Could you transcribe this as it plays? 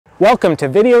Welcome to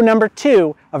video number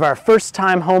 2 of our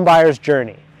first-time homebuyer's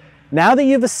journey. Now that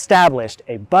you've established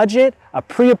a budget, a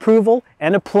pre-approval,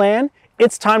 and a plan,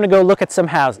 it's time to go look at some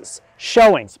houses.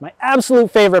 Showings, my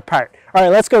absolute favorite part. All right,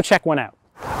 let's go check one out.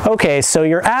 Okay, so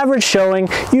your average showing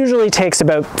usually takes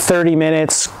about 30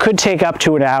 minutes, could take up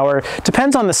to an hour,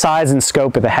 depends on the size and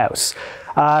scope of the house.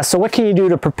 So what can you do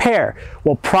to prepare?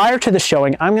 Well, prior to the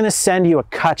showing, I'm going to send you a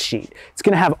cut sheet. It's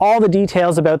going to have all the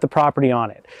details about the property on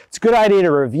it. It's a good idea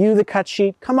to review the cut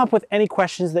sheet, come up with any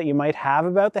questions that you might have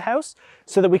about the house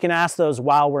so that we can ask those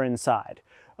while we're inside.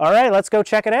 All right, let's go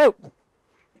check it out.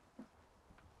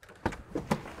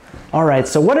 All right,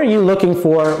 so what are you looking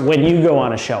for when you go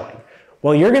on a showing?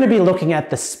 Well, you're going to be looking at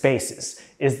the spaces.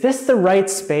 Is this the right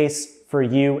space for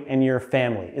you and your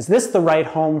family? Is this the right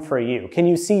home for you? Can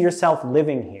you see yourself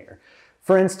living here?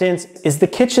 For instance, is the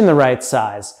kitchen the right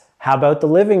size? How about the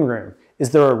living room?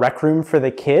 Is there a rec room for the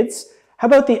kids? How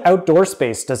about the outdoor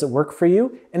space? Does it work for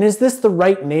you? And is this the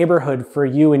right neighborhood for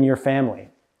you and your family?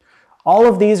 All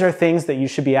of these are things that you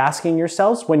should be asking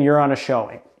yourselves when you're on a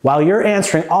showing. While you're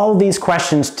answering all of these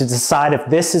questions to decide if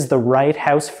this is the right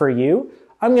house for you,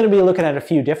 I'm going to be looking at a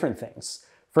few different things.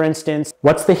 For instance,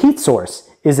 what's the heat source?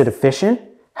 Is it efficient?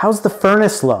 How's the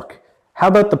furnace look? How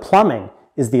about the plumbing?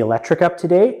 Is the electric up to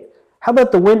date? How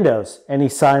about the windows? Any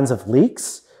signs of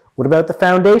leaks? What about the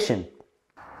foundation?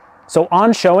 So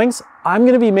on showings, I'm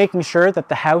going to be making sure that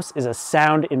the house is a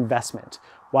sound investment,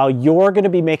 while you're going to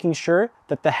be making sure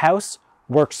that the house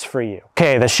works for you.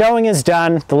 Okay, the showing is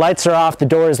done, the lights are off, the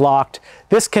door is locked.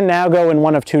 This can now go in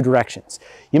one of two directions.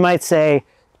 You might say,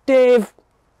 Dave,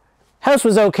 house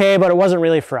was okay, but it wasn't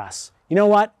really for us. You know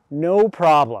what? No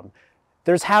problem.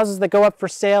 There's houses that go up for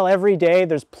sale every day.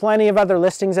 There's plenty of other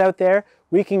listings out there.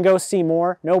 We can go see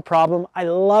more, no problem. I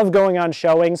love going on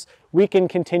showings. We can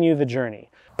continue the journey.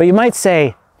 But you might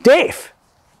say, Dave,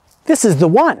 this is the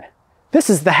one. This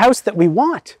is the house that we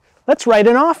want. Let's write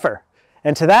an offer.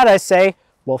 And to that I say,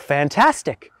 well,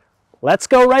 fantastic. Let's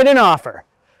go write an offer.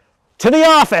 To the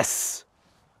office.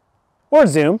 Or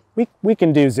Zoom. We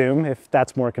can do Zoom if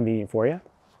that's more convenient for you.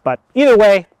 But either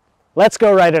way, let's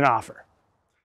go write an offer.